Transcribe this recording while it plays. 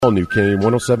All new KANE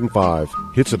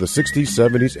 107.5. Hits of the 60s,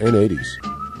 70s, and 80s.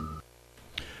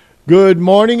 Good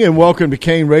morning and welcome to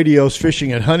KANE Radio's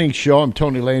Fishing and Hunting Show. I'm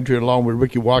Tony Landry along with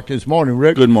Ricky Watkins. Morning,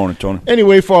 Rick. Good morning, Tony.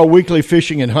 Anyway, for our weekly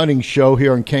fishing and hunting show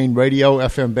here on KANE Radio,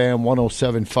 FM band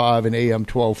 107.5 and AM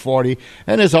 1240.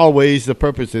 And as always, the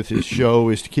purpose of this show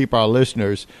is to keep our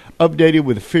listeners updated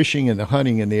with the fishing and the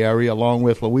hunting in the area, along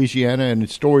with Louisiana and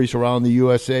stories around the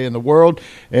USA and the world.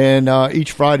 And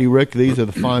each Friday, Rick, these are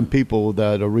the fine people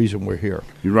that are the reason we're here.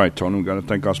 You're right, Tony. We've got to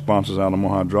thank our sponsors, Alamo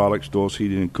Hydraulics, Doors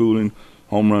Heating and Cooling,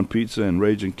 Home Run Pizza, and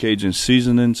Raging Cajun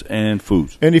Seasonings and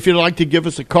Foods. And if you'd like to give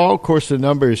us a call, of course, the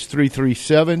number is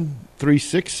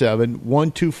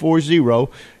 337-367-1240.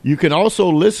 You can also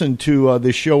listen to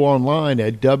the show online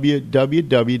at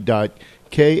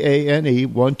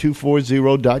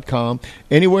www.KANE1240.com.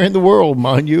 Anywhere in the world,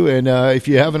 mind you. And if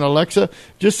you have an Alexa,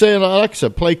 just say, Alexa,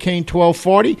 play KANE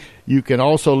 1240. You can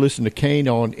also listen to KANE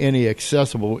on any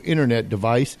accessible internet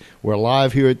device. We're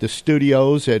live here at the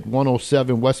studios at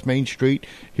 107 West Main Street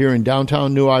here in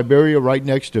downtown New Iberia, right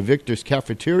next to Victor's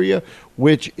Cafeteria,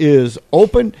 which is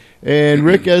open. And,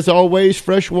 Rick, as always,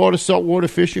 freshwater, saltwater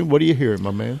fishing. What are you hearing,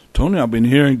 my man? Tony, I've been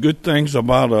hearing good things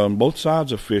about both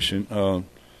sides of fishing.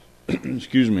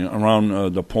 Excuse me,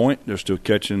 around the point, they're still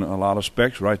catching a lot of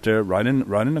specks right there, right in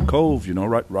the cove,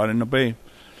 right in the bay.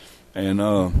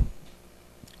 And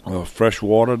fresh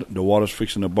water, the water's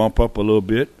fixing to bump up a little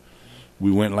bit.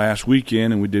 We went last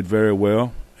weekend and we did very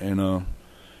well. And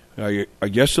I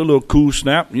guess a little cool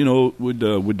snap, with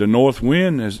the north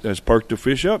wind has perked the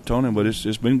fish up, Tony. But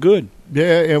it's been good.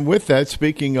 Yeah, and with that,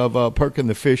 speaking of perking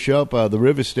the fish up, the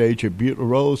river stage at Butte La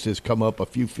Rose has come up a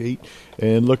few feet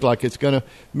and looked like it's going to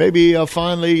maybe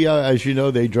finally, as you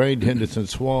know, they drained Henderson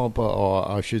Swamp, or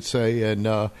I should say,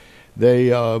 and they,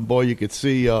 you could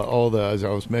see all the, as I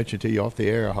was mentioning to you off the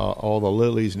air, how all the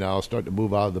lilies now start to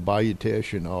move out of the bayou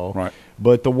tish and all. Right.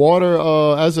 But the water,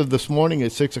 as of this morning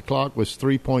at 6 o'clock, was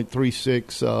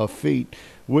 3.36 feet,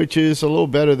 which is a little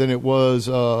better than it was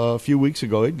a few weeks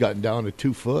ago. It'd gotten down to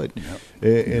 2 foot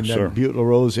in that Butte La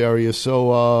Rose area.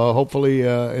 So hopefully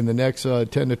in the next 10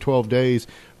 to 12 days,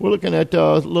 we're looking at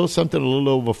something a little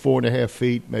over 4.5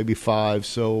 feet, maybe 5.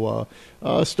 So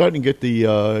starting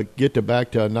to get back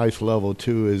to a nice level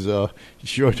too. Is you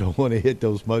sure don't want to hit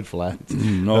those mud flats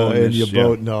in your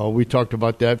boat. Yeah. No, we talked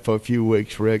about that for a few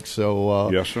weeks, Rick. So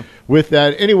yes, sir. With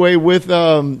that, anyway,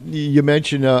 you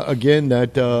mentioned again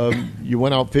that you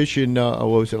went out fishing. What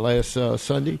was it, last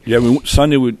Sunday? Yeah,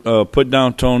 Sunday we put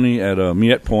down Tony at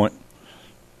Miette Point.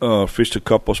 Fished a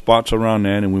couple spots around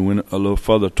there, and we went a little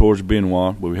further towards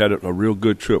Benoit. But we had a real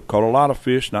good trip. Caught a lot of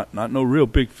fish, not no real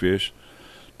big fish.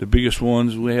 The biggest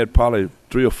ones, we had probably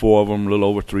 3 or 4 of them, a little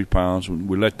over 3 pounds.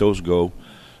 We let those go.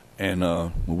 And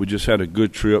we just had a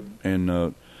good trip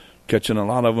and catching a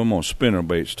lot of them on spinner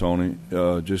baits, Tony.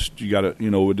 You got to,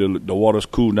 the water's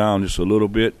cooled down just a little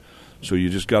bit, so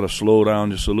you just got to slow down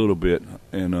just a little bit.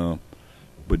 And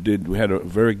we had a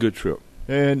very good trip.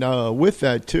 And with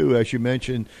that, too, as you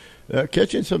mentioned,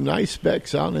 catching some nice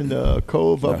specks out in the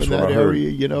cove up in that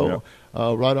area,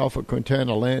 right off of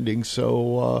Quintana Landing.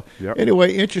 So,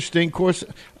 anyway, interesting. Of course,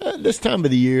 this time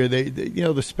of the year,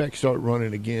 the specs start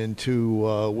running again,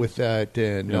 too, with that.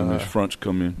 And those fronts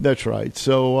come in. That's right.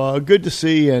 So, good to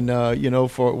see. And,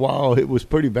 for a while, it was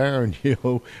pretty barren,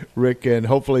 Rick. And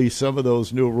hopefully some of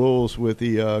those new rules with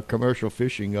the commercial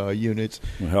fishing units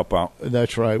will help out.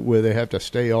 That's right, where they have to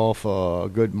stay off a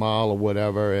good mile or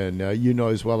whatever. And you know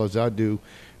as well as I do,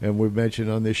 and we've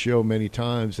mentioned on this show many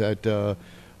times that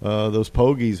those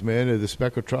pogies, man, the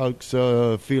speckled trout's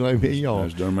filet mignon.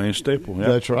 That's their main staple. Yeah.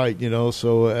 That's right,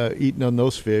 so eating on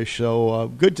those fish.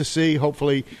 So good to see.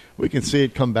 Hopefully we can see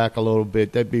it come back a little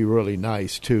bit. That'd be really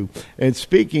nice, too. And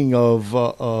speaking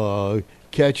of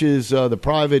catches, the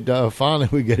private, finally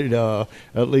we get it,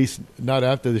 at least not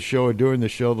after the show or during the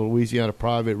show, the Louisiana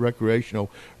Private Recreational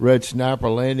Red Snapper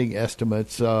landing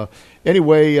estimates.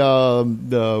 Anyway,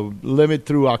 the limit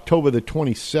through October the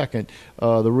 22nd,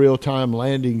 the real-time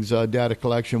landings data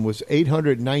collection was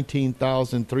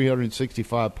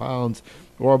 819,365 pounds,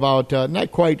 or about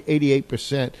not quite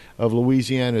 88% of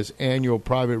Louisiana's annual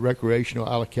private recreational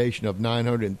allocation of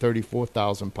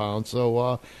 934,000 pounds.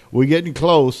 So we're getting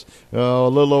close, a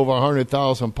little over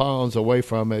 100,000 pounds away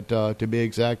from it, to be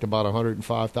exact, about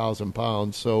 105,000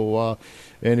 pounds. So,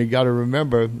 and you got to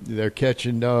remember, they're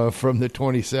catching from the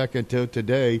 22nd till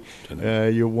today.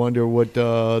 You wonder what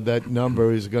that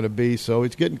number is going to be. So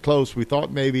it's getting close. We thought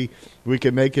maybe we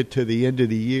could make it to the end of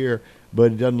the year,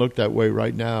 but it doesn't look that way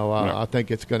right now. I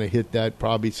think it's going to hit that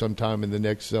probably sometime in the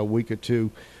next week or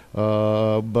two.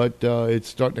 but it's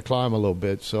starting to climb a little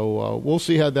bit. So we'll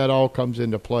see how that all comes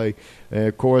into play. And,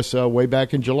 of course, way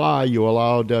back in July, you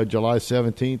allowed July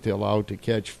 17th, you allowed to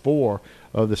catch 4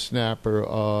 of the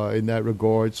snapper in that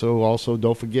regard. So also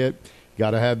don't forget,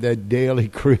 got to have that daily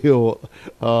creel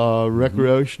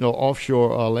recreational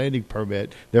offshore landing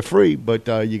permit. They're free, but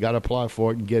you got to apply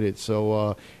for it and get it.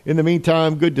 So in the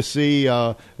meantime, good to see.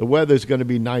 The weather's going to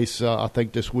be nice, I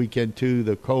think, this weekend, too.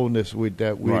 The coldness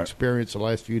that we experienced the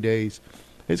last few days,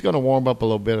 it's going to warm up a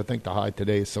little bit. I think the high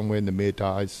today is somewhere in the mid to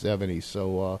high 70s.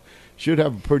 So should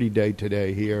have a pretty day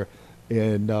today here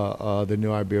in the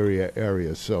New Iberia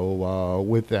area. So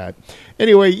with that.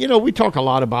 Anyway, we talk a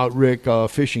lot about, Rick,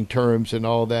 fishing terms and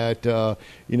all that.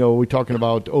 We're talking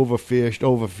about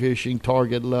overfishing,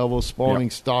 target levels, spawning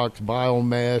stocks,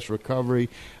 biomass, recovery.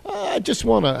 I just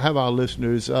want to have our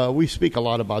listeners, we speak a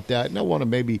lot about that, and I want to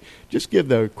maybe just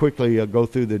quickly go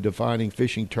through the defining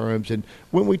fishing terms. And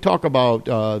when we talk about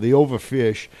the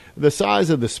overfish, the size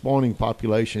of the spawning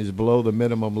population is below the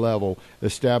minimum level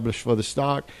established for the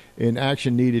stock, and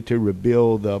action needed to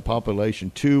rebuild the population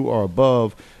to or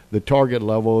above the target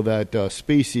level that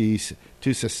species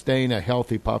to sustain a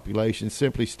healthy population.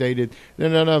 Simply stated,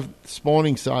 there are enough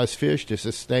spawning size fish to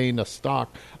sustain a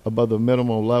stock above the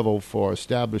minimum level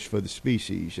established for the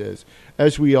species,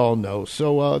 as we all know.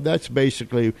 So that's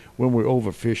basically when we're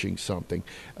overfishing something,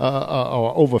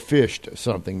 or overfished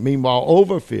something. Meanwhile,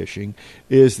 overfishing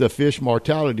is the fish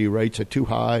mortality rates are too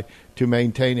high to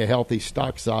maintain a healthy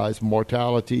stock size.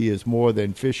 Mortality is more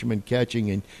than fishermen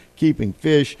catching and keeping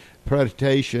fish.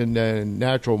 Predation and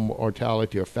natural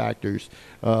mortality are factors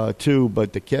too,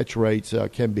 but the catch rates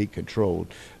can be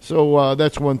controlled. So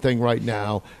that's one thing right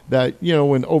now that,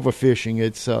 when overfishing,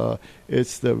 it's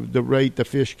the rate the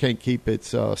fish can't keep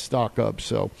its stock up.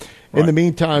 So in the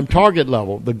meantime, target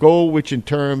level, the goal, which in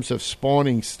terms of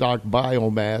spawning stock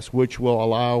biomass, which will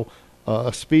allow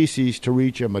a species to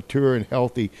reach a mature and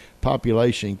healthy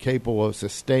population capable of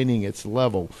sustaining its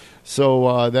level.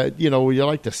 So that, you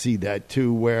like to see that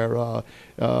too, where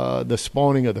the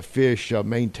spawning of the fish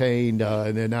maintained,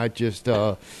 and they're not just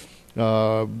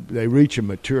they reach a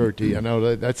maturity. I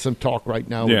know that's some talk right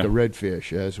now with the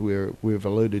redfish, as we've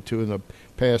alluded to in the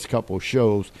past couple of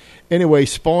shows. Anyway,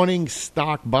 spawning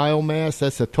stock biomass,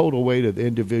 that's the total weight of the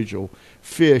individual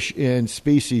fish in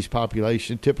species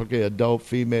population, typically adult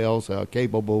females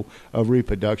capable of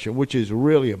reproduction, which is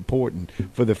really important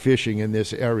for the fishing in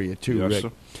this area too, Rick.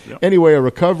 Yep. Anyway, a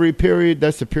recovery period,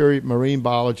 that's the period marine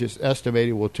biologists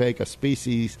estimated will take a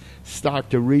species stock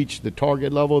to reach the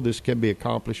target level. This can be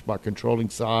accomplished by controlling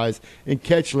size and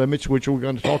catch limits, which we're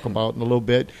going to talk about in a little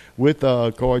bit, with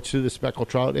regards to the speckled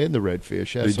trout and the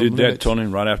redfish. They did that, Tony,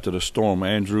 right after the storm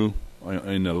Andrew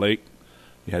in the lake.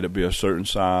 You had to be a certain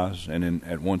size, and then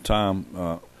at one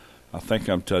time, I think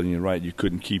I'm telling you right, you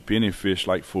couldn't keep any fish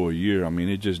like for a year. I mean,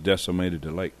 it just decimated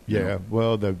the lake. Yeah,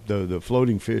 well, the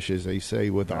floating fish, as they say,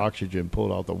 with the oxygen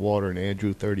pulled out the water in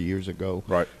Andrew 30 years ago,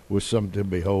 was something to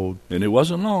behold. And it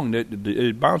wasn't long.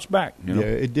 It bounced back. Yeah,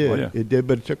 it did. It did,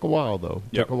 but it took a while, though.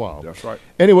 It took a while. That's right.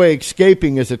 Anyway,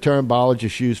 escaping is a term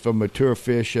biologists use for mature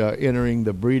fish entering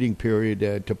the breeding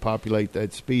period to populate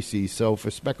that species. So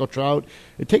for speckled trout,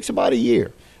 it takes about a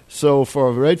year. So for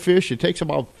a redfish, it takes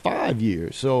about 5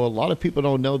 years. So a lot of people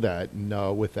don't know that.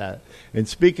 And with that, and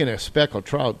speaking of speckled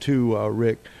trout too,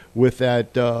 Rick, with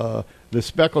that, the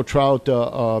speckled trout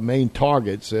main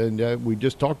targets, and we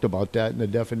just talked about that in the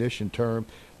definition term.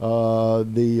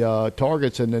 The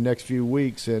targets in the next few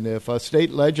weeks, and if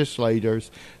state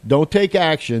legislators don't take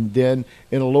action, then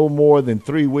in a little more than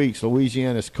 3 weeks,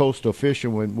 Louisiana's coastal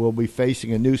fishermen will be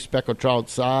facing a new speckled trout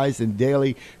size and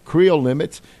daily creel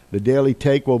limits. The daily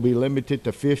take will be limited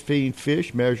to 15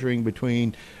 fish, measuring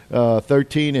between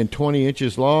 13 and 20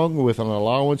 inches long, with an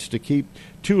allowance to keep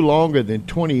two longer than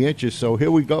 20 inches. So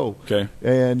here we go. Okay.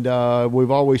 And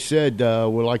we've always said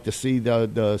we'd like to see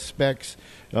the specs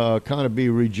kind of be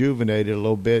rejuvenated a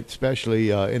little bit, especially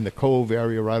in the Cove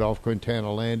area right off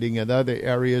Quintana Landing and other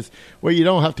areas where you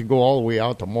don't have to go all the way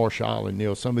out to Marsh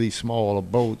Island. Some of these smaller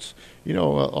boats, a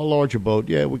larger boat,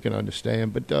 we can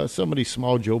understand, but some of these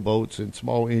small Joe boats and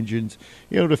small engines,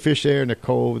 to fish there in the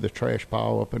Cove, the trash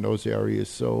pile up in those areas.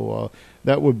 So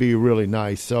that would be really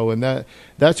nice. So, and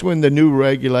that's when the new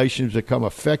regulations become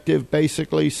effective,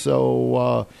 basically.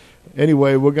 So,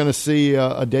 anyway, we're going to see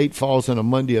a date falls on a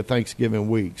Monday of Thanksgiving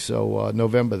week, so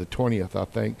November the 20th, I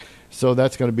think. So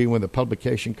that's going to be when the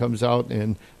publication comes out.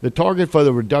 And the target for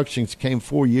the reductions came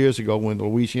 4 years ago when the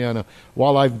Louisiana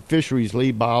Wildlife and Fisheries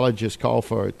lead biologists called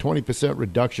for a 20%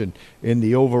 reduction in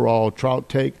the overall trout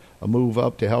take. a move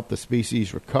up to help the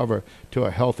species recover to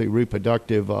a healthy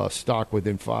reproductive stock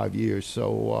within 5 years.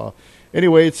 So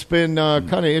anyway, it's been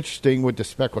kind of interesting with the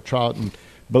speckled trout, and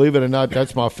believe it or not,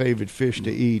 that's my favorite fish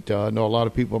to eat. I know a lot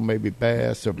of people maybe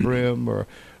bass or brim or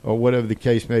whatever the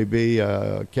case may be,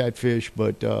 catfish,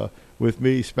 but with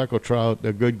me, speckled trout,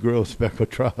 a good grilled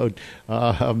speckled trout,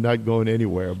 I'm not going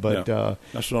anywhere. But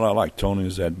that's what I like, Tony,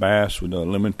 is that bass with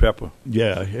lemon pepper.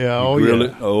 Yeah. Grill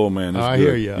it. Oh, man, it's I good.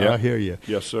 hear you. Yep. I hear you.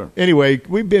 Yes, sir. Anyway,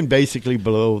 we've been basically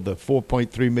below the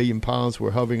 4.3 million pounds.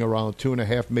 We're hovering around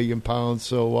 2.5 million pounds.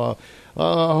 So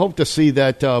I hope to see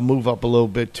that move up a little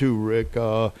bit too, Rick.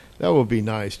 That would be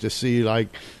nice to see. Like,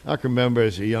 I can remember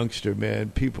as a youngster,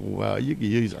 man, people, you could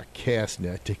use a cast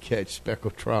net to catch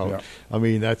speckled trout. Yeah. I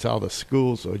mean, that's how the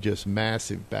schools were just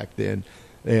massive back then.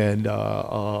 And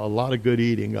a lot of good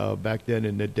eating back then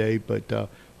in the day. But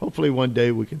hopefully one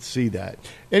day we can see that.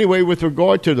 Anyway, with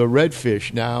regard to the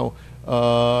redfish now,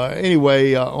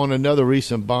 on another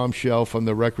recent bombshell from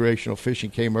the recreational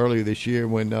fishing came earlier this year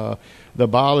when the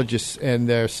biologists and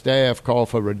their staff called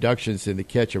for reductions in the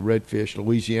catch of redfish,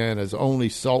 Louisiana's only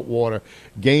saltwater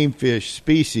game fish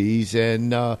species.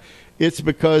 And it's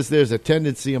because there's a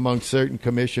tendency among certain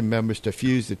commission members to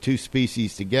fuse the two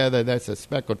species together. That's a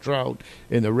speckled trout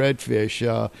and the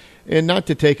redfish, and not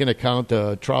to take into account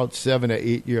the trout's 7 to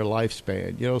 8 year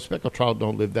lifespan. You know, speckled trout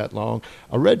don't live that long.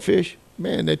 A redfish,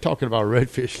 man, they're talking about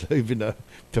redfish living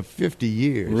to 50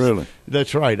 years. Really?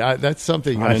 That's right. That's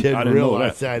something I didn't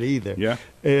realize that either. Yeah.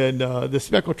 And the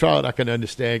speckled trout I can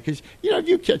understand because, if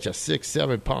you catch a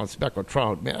 6-7 pound speckled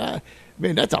trout, man,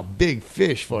 that's a big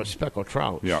fish for a speckled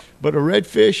trout. Yeah. But a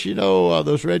redfish,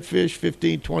 those redfish,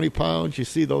 15, 20 pounds, you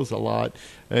see those a lot.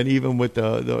 And even with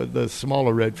the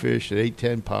smaller redfish at 8,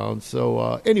 10 pounds.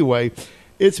 So anyway,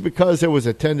 it's because there was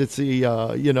a tendency,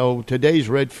 today's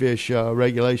redfish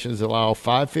regulations allow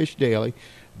 5 fish daily.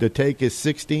 The take is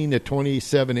 16 to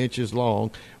 27 inches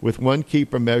long, with one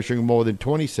keeper measuring more than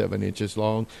 27 inches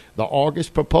long. The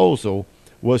August proposal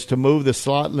was to move the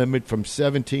slot limit from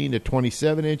 17 to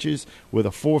 27 inches with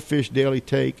a 4 fish daily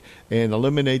take and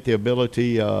eliminate the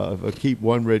ability to keep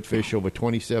one redfish over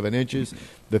 27 inches.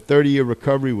 The 30-year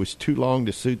recovery was too long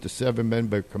to suit the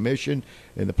 7-member commission,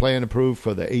 and the plan approved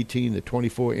for the 18 to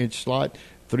 24-inch slot.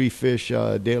 3 fish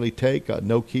daily take,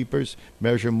 no keepers,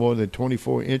 measure more than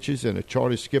 24 inches, and a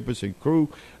charter skippers and crew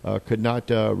could not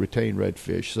retain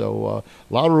redfish. So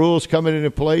a lot of rules coming into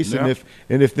place, yeah.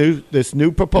 and if this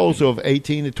new proposal of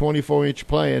 18 to 24-inch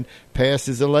plan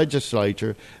passes the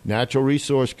legislature, Natural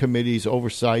Resource Committee's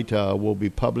oversight will be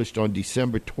published on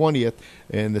December 20th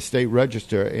in the State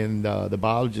Register, and the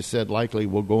biologist said likely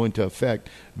will go into effect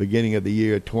beginning of the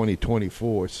year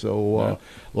 2024. So a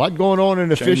lot going on in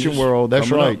the fishing world. That's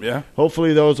right. Yeah.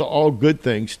 Hopefully those are all good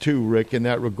things too, Rick, in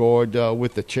that regard,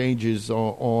 with the changes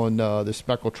on the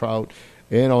speckled trout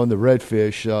and on the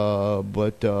redfish.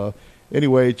 But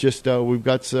anyway, it's just we've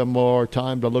got some more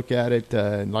time to look at it.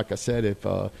 And like I said, if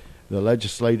the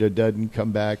legislator doesn't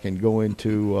come back and go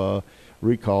into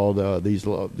recall,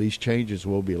 these changes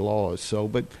will be laws. So,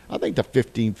 but I think the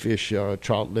 15 fish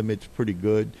trout limit's pretty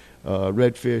good.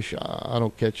 Redfish, I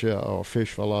don't catch or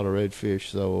fish for a lot of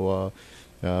redfish, so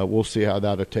we'll see how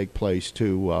that'll take place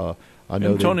too. I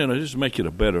know, Tony, just make it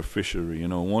a better fishery.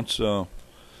 Once a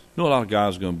lot of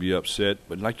guys are going to be upset,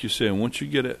 but like you said, once you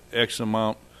get an X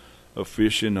amount of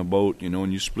fish in the boat,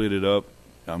 and you split it up,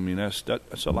 I mean that's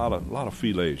a lot of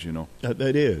fillets,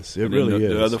 That is. It and really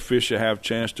is. The other fish will have a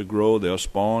chance to grow. They'll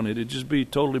spawn. It'd just be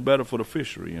totally better for the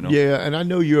fishery, Yeah, and I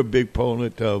know you're a big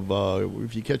proponent of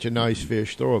if you catch a nice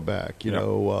fish, throw it back,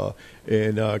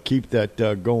 and keep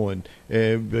that going.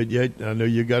 But yet, I know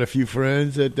you got a few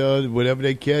friends that whatever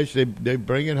they catch, they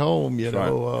bring it home.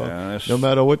 No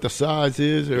matter what the size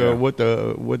is or what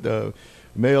the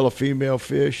male or female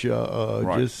fish,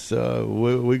 right. just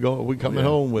we coming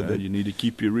home with it. You need to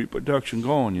keep your reproduction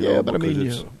going, but I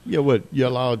mean, you're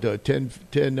allowed 10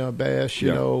 bass,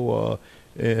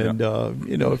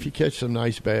 if you catch some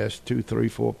nice bass, 2, 3,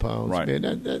 4 pounds, right.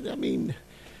 man, I mean,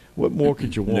 what more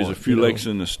could you want? There's a few lakes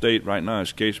in the state right now,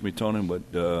 escapes me, Tony, but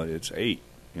it's 8.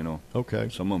 Okay.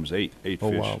 Some of them's 8 fish.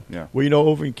 Wow. Yeah. Well,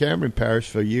 over in Cameron Parish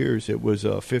for years, it was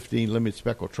 15 limit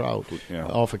speckled trout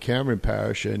off of Cameron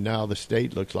Parish, and now the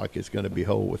state looks like it's going to be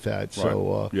whole with that. Right.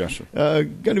 So, yes, sir.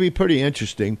 Going to be pretty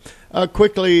interesting.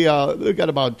 Quickly, we've got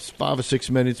about 5 or 6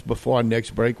 minutes before our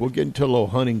next break. We'll get into a little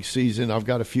hunting season. I've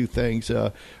got a few things.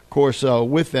 Of course,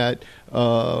 with the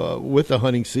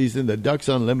hunting season, the Ducks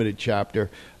Unlimited chapter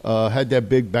had that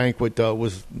big banquet.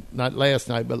 Was not last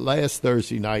night, but last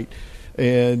Thursday night.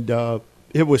 And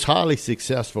it was highly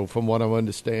successful from what I'm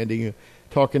understanding.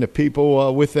 Talking to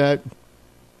people with that,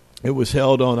 It was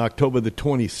held on October the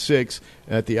 26th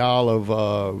at the Isle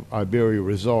of Iberia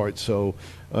Resort. So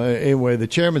anyway, the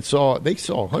chairman saw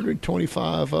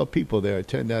 125 people there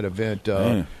attend that event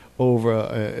over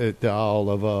at the Isle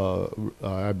of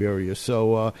Iberia.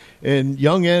 So and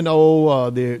young and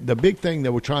old, the big thing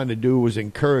that we're trying to do was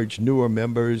encourage newer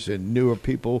members and newer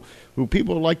people who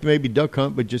like to maybe duck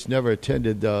hunt but just never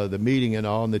attended the meeting and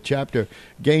all. And the chapter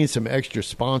gained some extra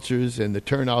sponsors, and the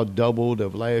turnout doubled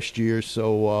of last year.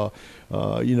 So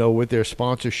with their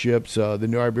sponsorships, the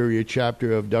New Iberia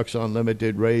chapter of Ducks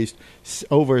Unlimited raised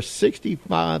over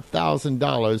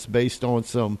 $65,000 based on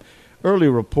some early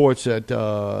reports that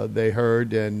they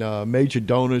heard, and major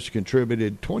donors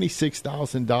contributed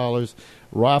 $26,000.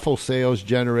 Raffle sales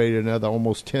generated another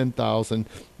almost $10,000.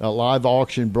 A live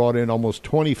auction brought in almost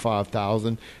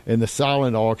 $25,000, and the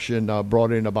silent auction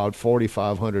brought in about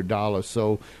 $4,500.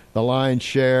 So the lion's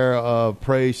share of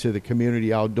praise to the community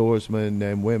outdoorsmen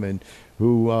and women,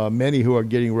 many who are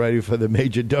getting ready for the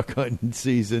major duck hunting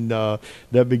season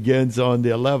that begins on the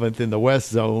 11th in the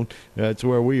West Zone. That's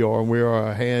where we are, and we are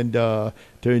a hand to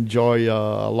enjoy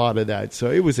a lot of that.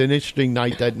 So it was an interesting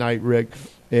night that night, Rick.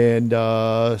 And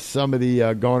some of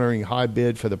the garnering high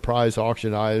bid for the prize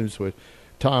auction items with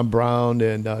Tom Brown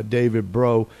and David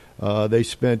Bro. They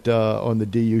spent on the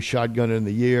DU Shotgun of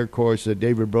the Year. Of course,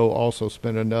 David Bro also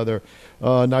spent another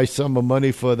nice sum of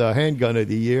money for the Handgun of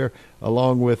the Year,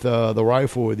 along with the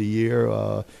Rifle of the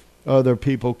Year. Other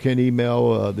people can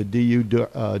email the DU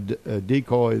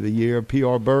Decoy of the Year.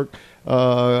 P.R. Burke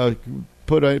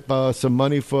put up some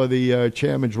money for the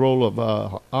Chairman's Roll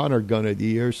of Honor Gun of the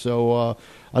Year. So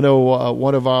I know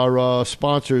one of our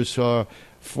sponsors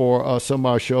for some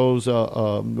of our shows,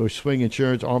 Swing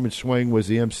Insurance, Armin Swing was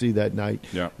the MC that night.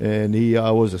 Yeah. And he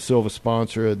was a silver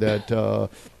sponsor of that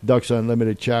Ducks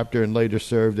Unlimited chapter, and later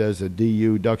served as a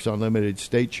DU Ducks Unlimited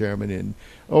state chairman in,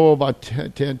 about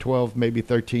 10, 12, maybe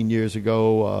 13 years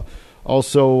ago.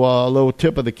 Also, a little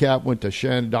tip of the cap went to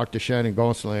Dr. Shannon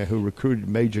Gonsalan, who recruited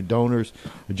major donors.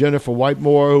 Jennifer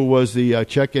Whitemore, who was the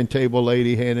check-in table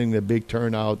lady, handling the big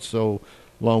turnout. So,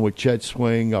 along with Chet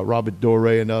Swing, Robert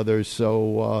Doré, and others.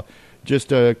 So,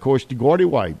 of course, Gordy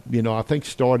White, I think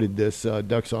started this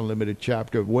Ducks Unlimited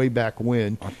chapter way back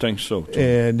when. I think so, too.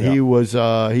 And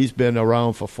he's been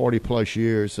around for 40-plus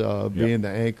years, being the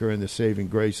anchor and the saving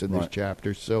grace of this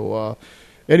chapter. So,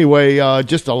 anyway,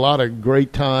 just a lot of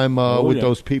great time with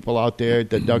those people out there at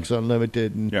the Ducks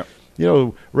Unlimited. And,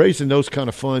 raising those kind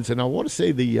of funds. And I want to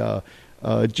say the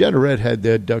Generette had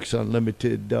their Ducks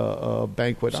Unlimited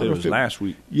banquet. So it was last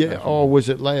week. Yeah, or was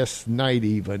it last night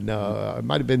even? It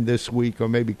might have been this week or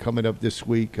maybe coming up this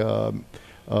week. I'm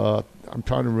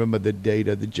trying to remember the date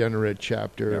of the Generette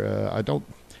chapter. I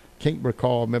can't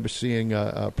recall. I remember seeing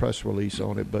a press release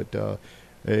on it, but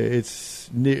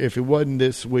if it wasn't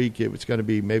this week, it was going to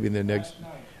be maybe in the next.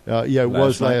 It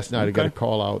was last night. Okay. I got a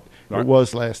call out. Right. It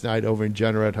was last night over in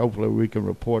Generette. Hopefully, we can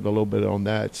report a little bit on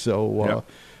that. So.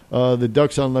 The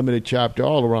Ducks Unlimited chapter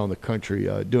all around the country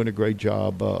doing a great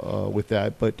job with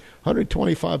that. But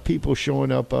 125 people showing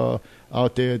up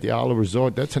out there at the Isle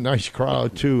Resort. That's a nice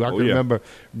crowd, too. I can remember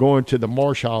going to the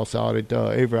Marsh House out at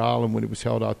Avery Island when it was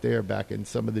held out there back in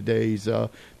some of the days.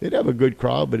 They'd have a good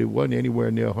crowd, but it wasn't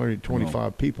anywhere near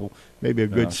 125 people. Maybe a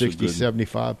good 60,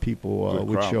 75 people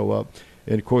would show up.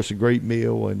 And, of course, a great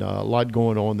meal and a lot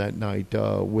going on that night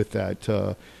with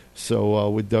that. So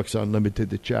with Ducks Unlimited,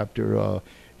 the chapter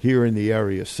here in the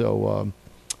area. So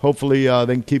hopefully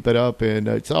they can keep it up, and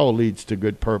it all leads to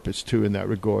good purpose, too, in that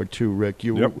regard, too, Rick.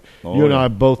 You and I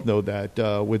both know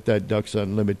that with that Ducks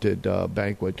Unlimited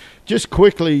banquet. Just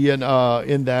quickly, in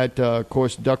that, of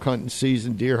course, duck hunting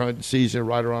season, deer hunting season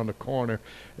right around the corner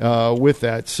with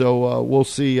that. So we'll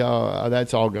see how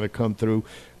that's all going to come through.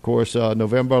 Of course,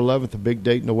 November 11th, a big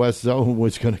date in the West Zone,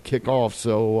 was going to kick off.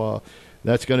 So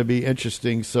that's going to be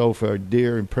interesting. So for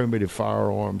deer and primitive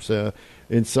firearms,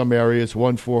 in some areas,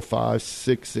 1, 4, 5,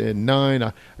 6, and 9.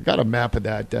 I got a map of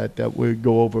that we'll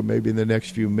go over maybe in the next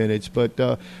few minutes. But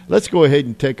let's go ahead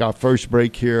and take our first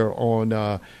break here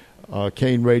on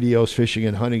KANE Radio's Fishing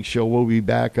and Hunting Show. We'll be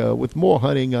back with more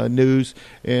hunting news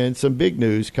and some big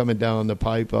news coming down the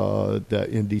pipe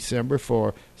in December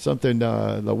for something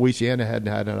Louisiana hadn't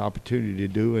had an opportunity to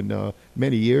do in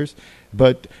many years.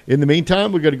 But in the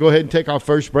meantime, we're going to go ahead and take our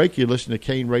first break. You listen to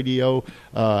KANE Radio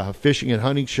Fishing and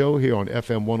Hunting Show here on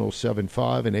FM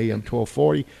 107.5 and AM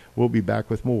 1240. We'll be back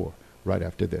with more right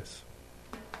after this.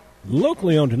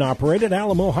 Locally owned and operated,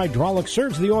 Alamo Hydraulics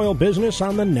serves the oil business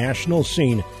on the national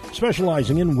scene.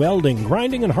 Specializing in welding,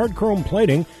 grinding, and hard chrome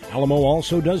plating, Alamo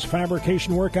also does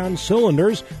fabrication work on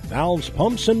cylinders, valves,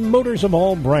 pumps, and motors of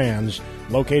all brands.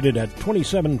 Located at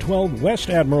 2712 West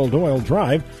Admiral Doyle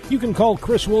Drive, you can call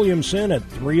Chris Williamson at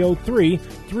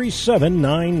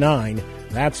 303-3799.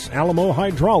 That's Alamo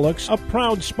Hydraulics, a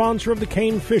proud sponsor of the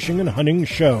KANE Fishing and Hunting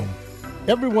Show.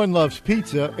 Everyone loves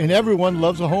pizza, and everyone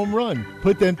loves a home run.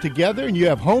 Put them together, and you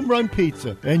have home run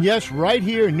pizza. And yes, right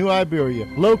here in New Iberia,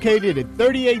 located at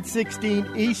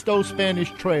 3816 East Old Spanish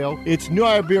Trail, it's New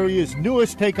Iberia's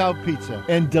newest takeout pizza,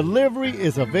 and delivery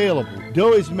is available.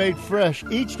 Dough is made fresh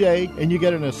each day, and you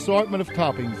get an assortment of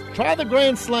toppings. Try the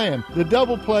Grand Slam, the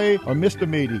Double Play, or Mr.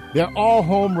 Meaty. They're all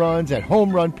home runs at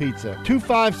Home Run Pizza.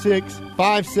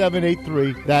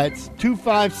 256-5783. That's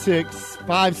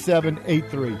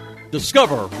 256-5783.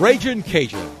 Discover Ragin'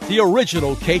 Cajun, the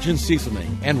original Cajun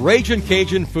seasoning, and Ragin'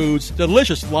 Cajun Foods'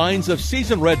 delicious lines of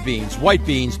seasoned red beans, white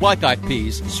beans, black-eyed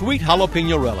peas, sweet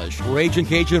jalapeno relish, Ragin'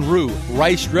 Cajun roux,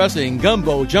 rice dressing,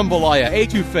 gumbo, jambalaya,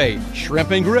 etouffee,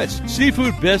 shrimp and grits,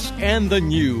 seafood bisque, and the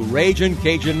new Ragin'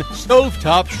 Cajun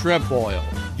stovetop shrimp boil,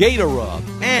 gator rub,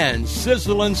 and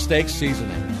sizzling steak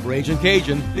seasoning. Ragin'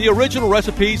 Cajun, the original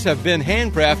recipes have been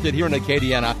handcrafted here in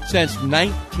Acadiana since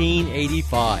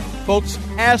 1985. Folks,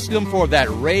 ask them for that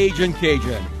Ragin'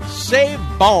 Cajun. C'est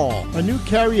bon! A new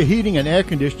Carrier heating and air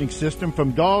conditioning system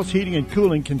from Dawes Heating and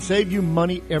Cooling can save you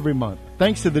money every month.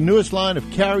 Thanks to the newest line of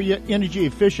Carrier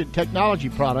energy-efficient technology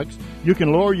products, you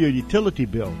can lower your utility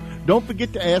bill. Don't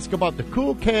forget to ask about the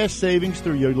cool cash savings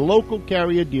through your local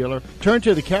Carrier dealer. Turn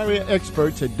to the Carrier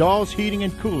experts at Dawes Heating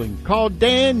and Cooling. Call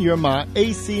Dan, you're my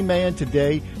AC man,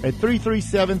 today at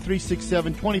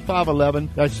 337-367-2511.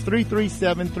 That's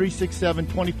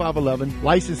 337-367-2511.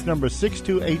 License number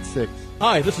 6286.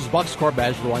 Hi, this is Boxcar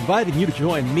Bachelor, inviting you to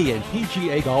join me and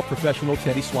PGA golf professional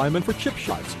Teddy Slyman for Chip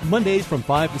Shots. Mondays from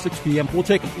 5 to 6 p.m., we'll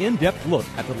take an in-depth look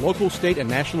at the local, state, and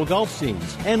national golf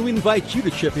scenes. And we invite you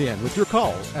to chip in with your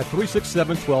calls at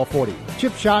 367-1240.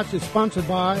 Chip Shots is sponsored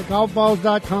by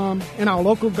GolfBalls.com and our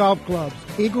local golf clubs,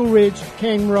 Eagle Ridge,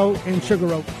 Cane Row, and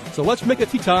Sugar Oak. So let's make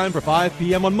it tea time for 5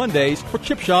 p.m. on Mondays for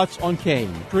Chip Shots on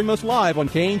Kane. Stream us live on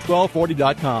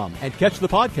Kane1240.com and catch the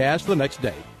podcast the next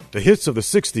day. The hits of the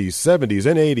 60s, 70s,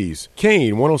 and 80s.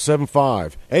 KANE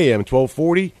 107.5, AM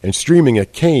 1240, and streaming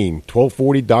at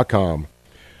Kane1240.com.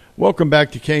 Welcome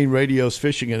back to KANE Radio's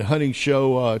Fishing and Hunting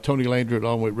Show. Tony Landry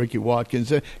along with Ricky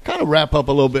Watkins. Kind of wrap up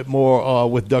a little bit more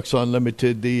with Ducks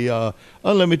Unlimited, the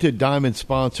Unlimited Diamond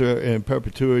sponsor in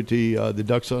perpetuity, the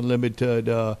Ducks Unlimited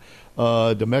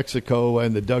de Mexico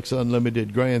and the Ducks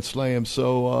Unlimited Grand Slam.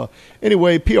 So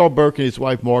anyway, P.R. Burke and his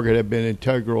wife Margaret have been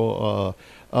integral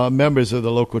members of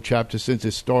the local chapter since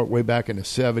its start way back in the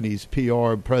 70s.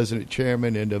 PR, president,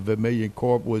 chairman, and the Vermilion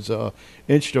Corp was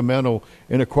instrumental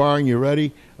in acquiring, you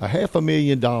ready,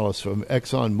 $500,000 from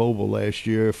ExxonMobil last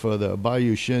year for the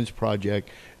Bayou Shins project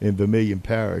in Vermilion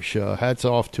Parish. Hats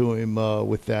off to him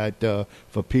with that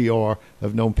for PR.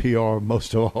 I've known PR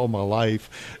most of all my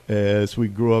life as we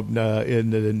grew up in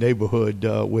the neighborhood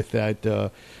with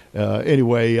that.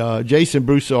 Anyway, Jason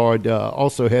Broussard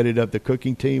also headed up the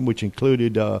cooking team, which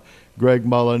included Greg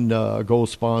Mullen, a gold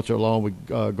sponsor, along with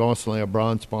Gosselin, a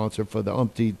bronze sponsor for the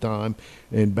umpteenth time,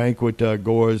 and banquet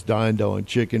gores, dino and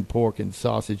chicken, pork and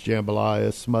sausage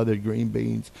jambalaya, smothered green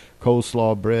beans,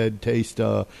 coleslaw, bread, taste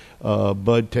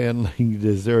bud tangling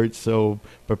desserts, so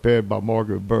prepared by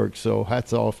Margaret Burke. So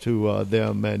hats off to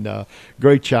them, and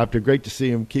great chapter. Great to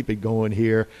see them keep it going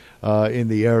here in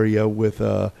the area with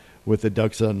the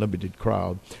Ducks Unlimited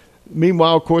crowd.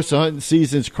 Meanwhile, of course, the hunting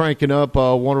season's cranking up.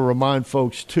 I want to remind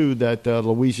folks, too, that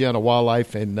Louisiana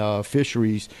Wildlife and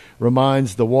Fisheries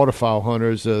reminds the waterfowl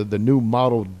hunters the new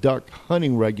model duck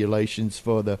hunting regulations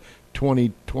for the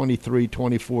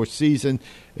 2023-24 season.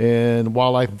 And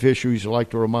Wildlife and Fisheries would like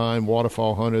to remind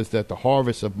waterfowl hunters that the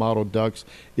harvest of mottled ducks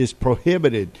is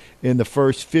prohibited in the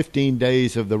first 15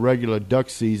 days of the regular duck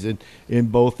season in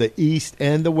both the east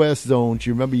and the west zones.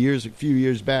 You remember a few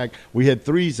years back, we had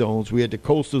three zones. We had the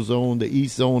coastal zone, the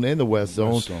east zone, and the west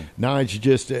zone. Now it's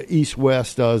just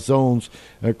east-west zones.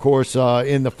 And of course,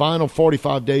 in the final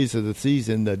 45 days of the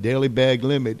season, the daily bag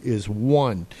limit is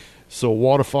 1. So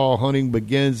waterfowl hunting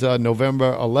begins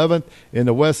November 11th in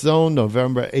the west zone,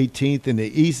 November 18th in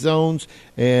the east zones,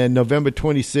 and November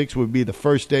 26th would be the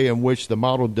first day in which the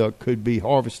mottled duck could be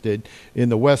harvested in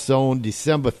the west zone.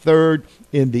 December 3rd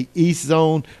in the east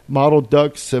zone, mottled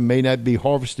ducks may not be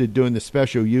harvested during the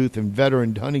special youth and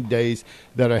veteran hunting days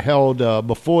that are held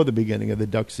before the beginning of the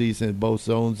duck season in both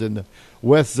zones. And the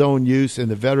west zone use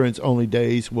and the veterans only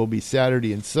days will be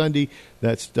Saturday and Sunday.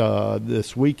 That's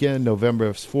this weekend,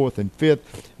 November 4th and 5th.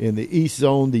 In the east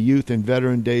zone, the youth and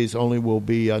veteran days only will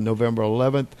be November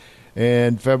 11th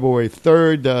And February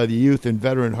 3rd, the youth and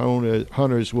veteran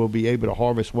hunters will be able to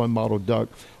harvest one mottled duck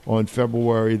on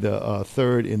February the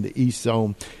 3rd in the East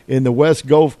Zone. In the West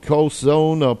Gulf Coast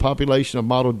Zone, population of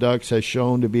mottled ducks has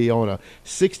shown to be on a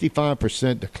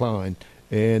 65% decline.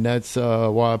 And that's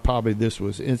why probably this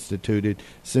was instituted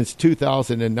since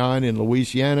 2009 in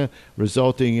Louisiana,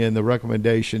 resulting in the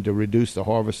recommendation to reduce the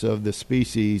harvest of the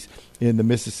species in the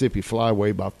Mississippi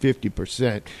Flyway by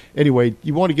 50%. Anyway,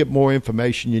 you want to get more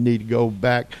information, you need to go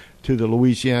back to the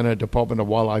Louisiana Department of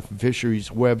Wildlife and Fisheries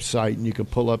website, and you can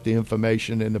pull up the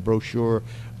information in the brochure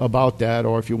about that,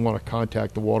 or if you want to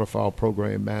contact the Waterfowl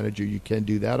Program Manager, you can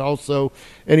do that also.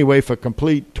 Anyway, for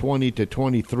complete 20 to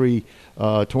 23,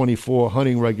 24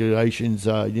 hunting regulations,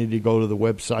 you need to go to the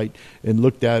website and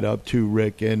look that up too,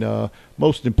 Rick. And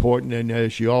most important, and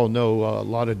as you all know, a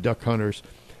lot of duck hunters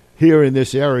here in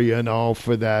this area and all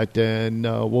for that, and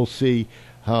we'll see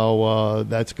how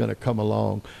that's going to come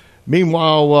along.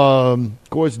 Meanwhile, of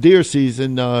course, deer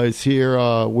season is here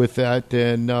with that,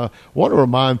 and want to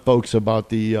remind folks about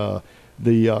the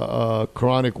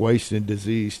chronic wasting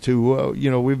disease too.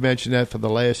 We've mentioned that for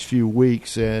the last few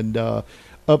weeks, and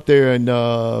up there in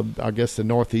I guess the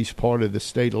northeast part of the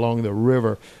state along the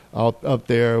river, up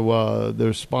there, the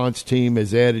response team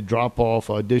has added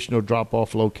additional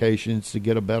drop-off locations to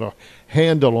get a better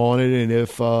handle on it, and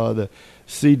if the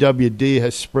CWD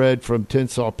has spread from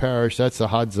Tensas Parish. That's a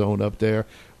hot zone up there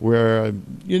where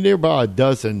nearby a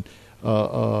dozen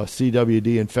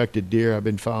CWD-infected deer have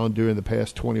been found during the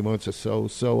past 20 months or so.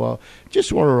 So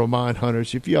just want to remind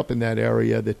hunters, if you're up in that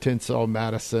area, the Tensas,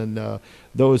 Madison,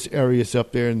 those areas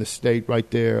up there in the state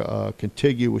right there,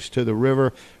 contiguous to the river,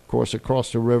 of course,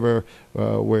 across the river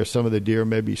where some of the deer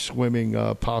may be swimming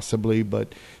possibly.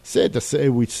 But sad to say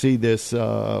we see this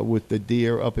with the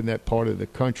deer up in that part of the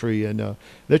country, and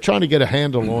they're trying to get a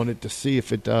handle on it to see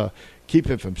if it keep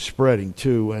it from spreading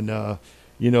too. And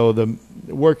the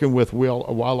working with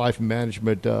wildlife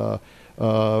management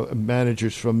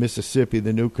managers from Mississippi,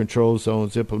 the new control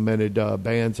zones implemented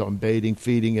bans on baiting,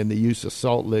 feeding, and the use of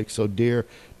salt licks so deer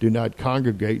do not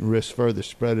congregate and risk further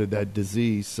spread of that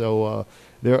disease. So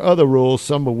there are other rules,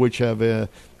 some of which have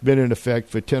been in effect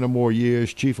for 10 or more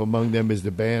years. Chief among them is the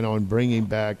ban on bringing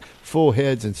back full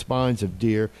heads and spines of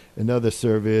deer and other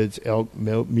cervids, elk,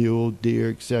 mule, deer,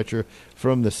 etc.,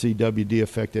 from the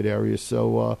CWD-affected areas.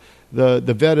 So the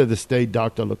vet of the state,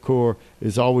 Dr. LaCour,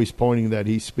 is always pointing that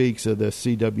he speaks of the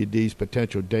CWD's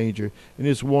potential danger and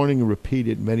is warning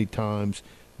repeated many times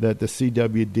that the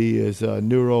CWD is a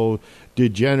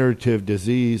neurodegenerative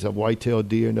disease of white-tailed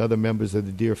deer and other members of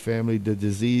the deer family. The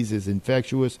disease is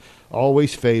infectious,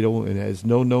 always fatal, and has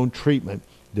no known treatment.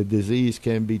 The disease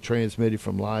can be transmitted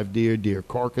from live deer, deer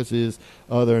carcasses,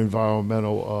 other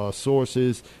environmental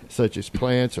sources, such as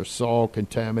plants or soil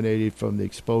contaminated from the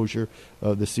exposure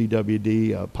of the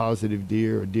CWD, positive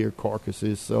deer or deer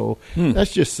carcasses. So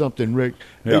that's just something, Rick,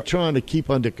 they're trying to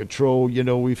keep under control.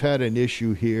 We've had an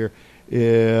issue here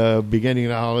beginning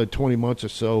now 20 months or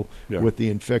so with the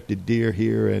infected deer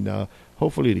here, and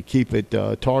hopefully to keep it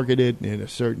targeted in a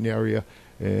certain area.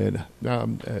 And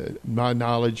my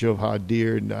knowledge of how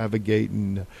deer navigate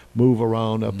and move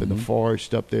around up in the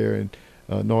forest up there in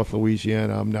North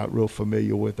Louisiana, I'm not real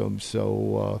familiar with them.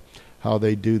 So how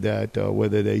they do that,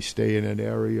 whether they stay in an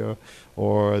area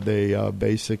or they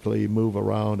basically move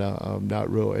around, I'm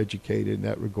not real educated in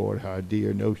that regard, how a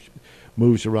deer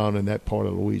moves around in that part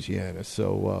of Louisiana.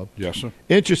 So yes, sir.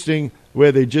 Interesting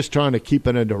where they're just trying to keep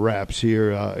it under wraps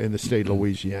here in the state of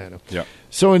Louisiana. Yeah.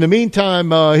 So in the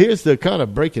meantime, here's the kind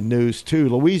of breaking news, too.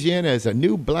 Louisiana has a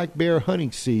new black bear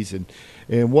hunting season.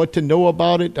 And what to know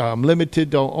about it, I'm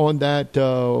limited on that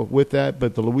with that,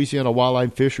 but the Louisiana Wildlife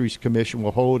and Fisheries Commission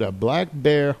will hold a black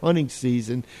bear hunting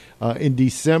season in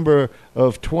December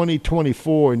of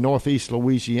 2024 in northeast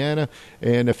Louisiana.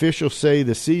 And officials say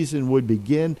the season would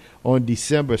begin on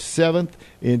December 7th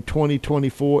in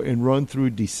 2024 and run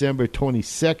through December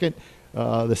 22nd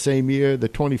the same year, the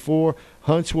 24.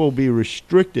 Hunts will be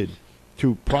restricted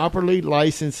to properly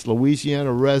licensed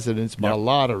Louisiana residents by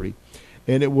lottery.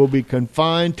 And it will be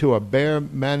confined to a bear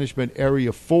management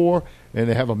area 4, and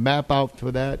they have a map out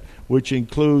for that, which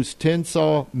includes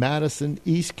Tensas, Madison,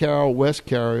 East Carroll, West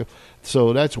Carroll.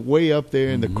 So that's way up there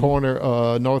in the corner,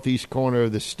 northeast corner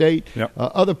of the state. Yep.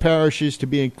 Other parishes to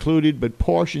be included, but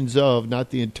portions of,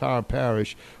 not the entire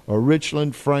parish, are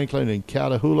Richland, Franklin, and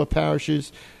Catahoula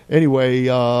parishes. Anyway,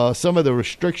 some of the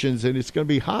restrictions, and it's going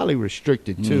to be highly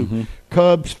restricted, too.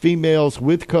 Cubs, females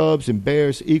with cubs, and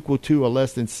bears equal to or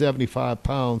less than 75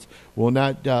 pounds will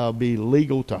not be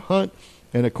legal to hunt.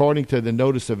 And according to the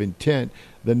notice of intent,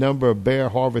 the number of bear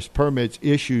harvest permits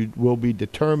issued will be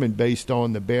determined based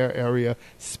on the bear area,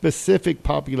 specific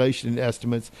population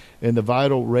estimates, and the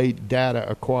vital rate data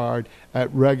acquired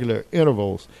at regular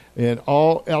intervals. And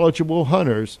all eligible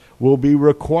hunters will be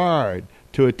required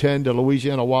to attend the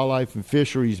Louisiana Wildlife and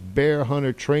Fisheries Bear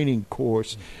Hunter Training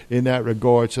Course in that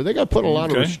regard. So they got to put a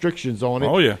lot of restrictions on it.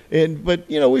 Oh, yeah. But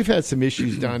we've had some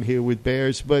issues down here with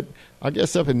bears, but I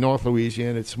guess up in North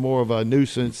Louisiana it's more of a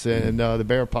nuisance and the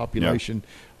bear population,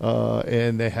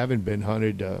 and they haven't been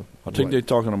hunted. I think they're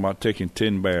talking about taking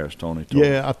 10 bears, Tony.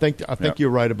 Yeah, I think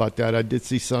you're right about that. I did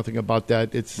see something about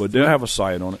that. But they'll have a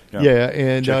site on it.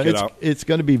 And it's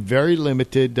going to be very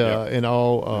limited in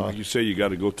all. Like you say, you got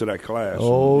to go to that class.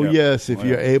 Oh, yes, if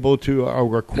you're able to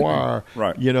acquire,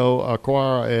 right.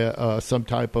 Some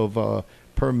type of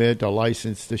permit or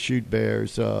license to shoot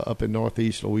bears up in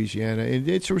northeast Louisiana. And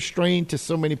it's restrained to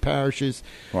so many parishes.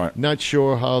 Right. Not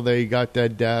sure how they got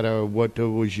that data or what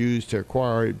was used to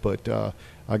acquire it, but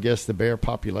I guess the bear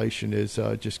population is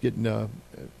just getting,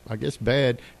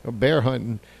 bad. Bear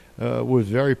hunting was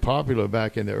very popular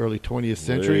back in the early 20th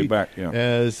century. Way back,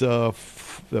 as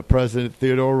the President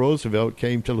Theodore Roosevelt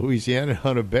came to Louisiana and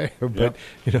hunted a bear. But,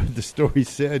 the story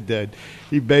said that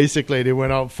they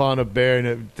went out and found a bear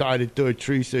and tied it to a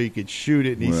tree so he could shoot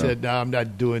it. And he said, no, I'm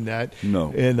not doing that.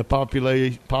 No. And the popular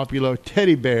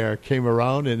teddy bear came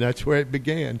around, and that's where it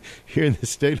began here in the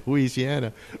state of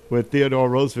Louisiana, where Theodore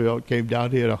Roosevelt came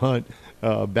down here to hunt.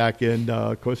 Back in,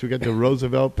 of course, we got the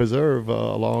Roosevelt Preserve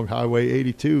along Highway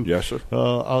 82. Yes, sir.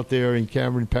 Out there in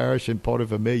Cameron Parish and Port of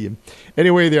Vermilion.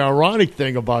 Anyway, the ironic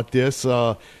thing about this,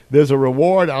 there's a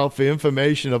reward out for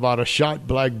information about a shot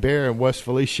black bear in West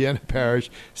Feliciana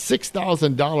Parish,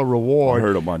 $6,000 reward. I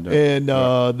heard about that. And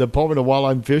the Department of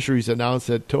Wildlife and Fisheries announced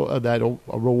that a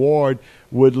reward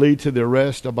would lead to the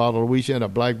arrest about a Louisiana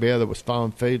black bear that was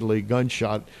found fatally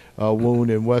gunshot wound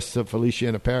in West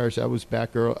Feliciana Parish. That was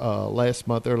back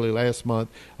early last month,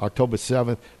 October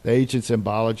 7th. The agents and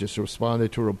biologists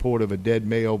responded to a report of a dead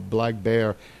male black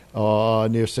bear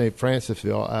near St.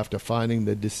 Francisville after finding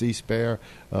the deceased bear.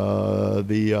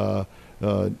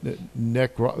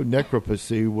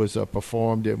 Necropsy was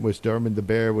performed and was determined the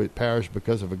bear would perish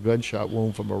because of a gunshot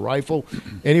wound from a rifle.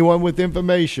 Anyone with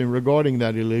information regarding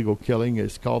that illegal killing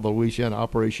is called the Louisiana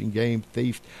Operation Game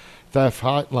Theft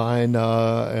Hotline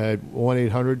at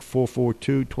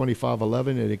 1-800-442-2511,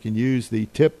 and it can use the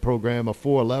TIP program of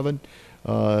 411.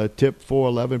 TIP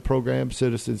 411 program.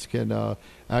 Citizens can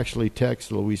actually text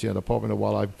the Louisiana Department of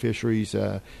Wildlife and Fisheries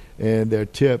and their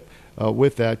TIP.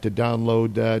 With that, to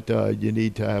download that, you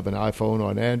need to have an iPhone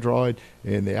or an Android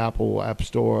in the Apple App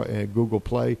Store and Google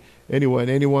Play.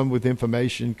 Anyone with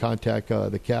information, contact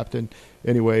the captain.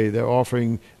 Anyway, they're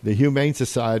offering, the Humane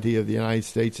Society of the United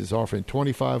States is offering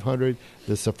 $2,500.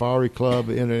 The Safari Club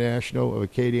International of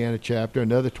Acadiana chapter,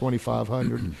 another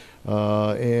 $2,500.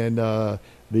 And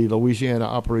the Louisiana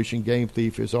Operation Game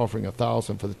Thief is offering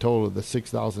 $1,000 for the total of the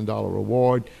 $6,000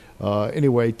 reward.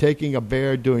 Anyway, taking a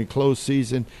bear during closed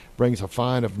season brings a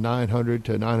fine of $900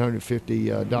 to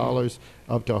 $950,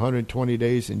 up to 120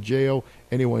 days in jail.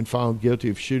 Anyone found guilty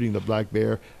of shooting the black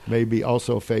bear may be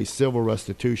also face civil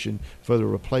restitution for the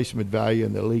replacement value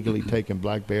in the illegally taken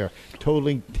black bear,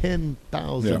 totaling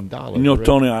 $10,000. Yeah.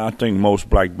 Tony, I think most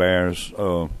black bears,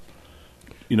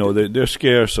 they're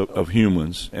scarce of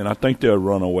humans, and I think they'll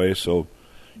run away. So,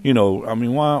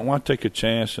 why take a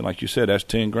chance? And like you said, that's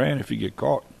 $10,000 if you get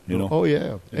caught. Oh,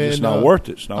 yeah. It's not worth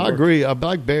it. I agree. A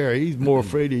black bear, he's more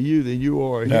afraid of you than you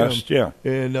are of him. Yeah.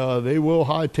 And they will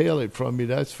hightail it from you.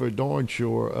 That's for darn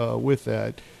sure with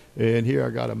that. And here I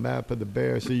got a map of the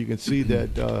bear so you can see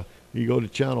that. You go to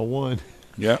Channel 1.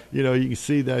 Yeah. You can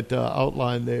see that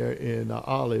outline there in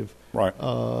Olive. Right.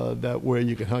 That where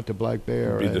you can hunt the black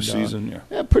bear. Be the season,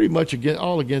 yeah. Pretty much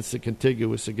against the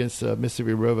contiguous, against the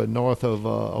Mississippi River, north of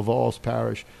Alls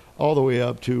Parish, all the way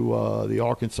up to the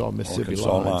Arkansas-Mississippi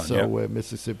line, where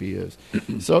Mississippi is.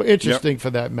 So interesting for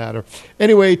that matter.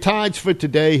 Anyway, tides for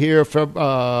today here, for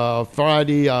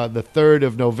Friday, the 3rd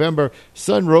of November.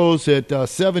 Sun rose at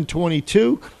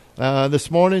 7:22. This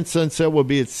morning, sunset will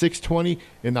be at 6:20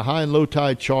 in the high and low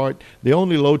tide chart. The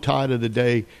only low tide of the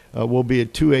day will be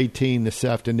at 2:18 this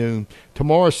afternoon.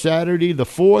 Tomorrow, Saturday, the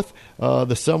 4th,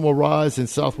 the sun will rise in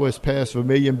Southwest Pass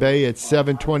Vermilion Bay at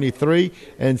 7:23,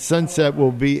 and sunset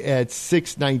will be at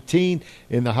 6:19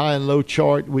 in the high and low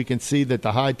chart. We can see that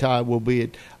the high tide will be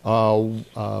at 11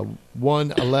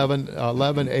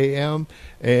 a.m.,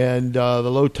 and the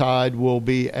low tide will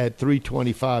be at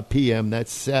 3:25 p.m.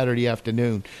 That's Saturday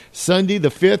afternoon. Sunday,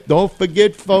 the 5th, don't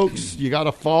forget, folks, you got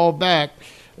to fall back.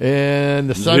 And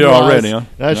the Here sunrise, already, huh?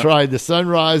 that's Yep. right. The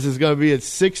sunrise is going to be at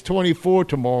 6:24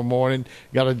 tomorrow morning.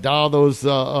 Got to dial those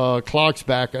clocks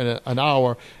back an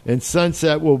hour, and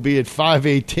sunset will be at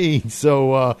 5:18.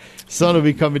 So sun will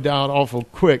be coming down awful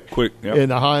quick. Yep. In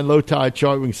the high and low tide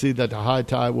chart, we can see that the high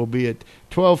tide will be at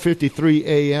 12:53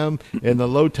 a.m. and the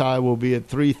low tide will be at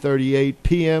 3:38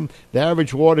 p.m. The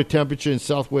average water temperature in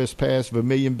Southwest Pass,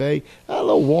 Vermilion Bay, a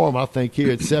little warm, I think,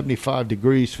 here at 75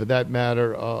 degrees for that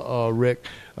matter, Rick,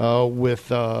 with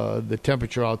the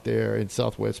temperature out there in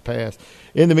Southwest Pass.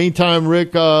 In the meantime,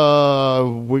 Rick,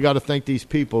 we got to thank these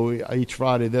people each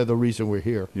Friday. They're the reason we're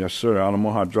here. Yes, sir.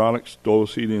 Alamo Hydraulics,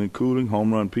 Dole's Heating and Cooling,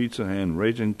 Home Run Pizza, and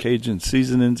Raging Cajun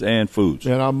Seasonings and Foods.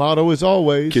 And our motto is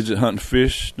always, kids that hunt and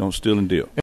fish, don't steal and deal.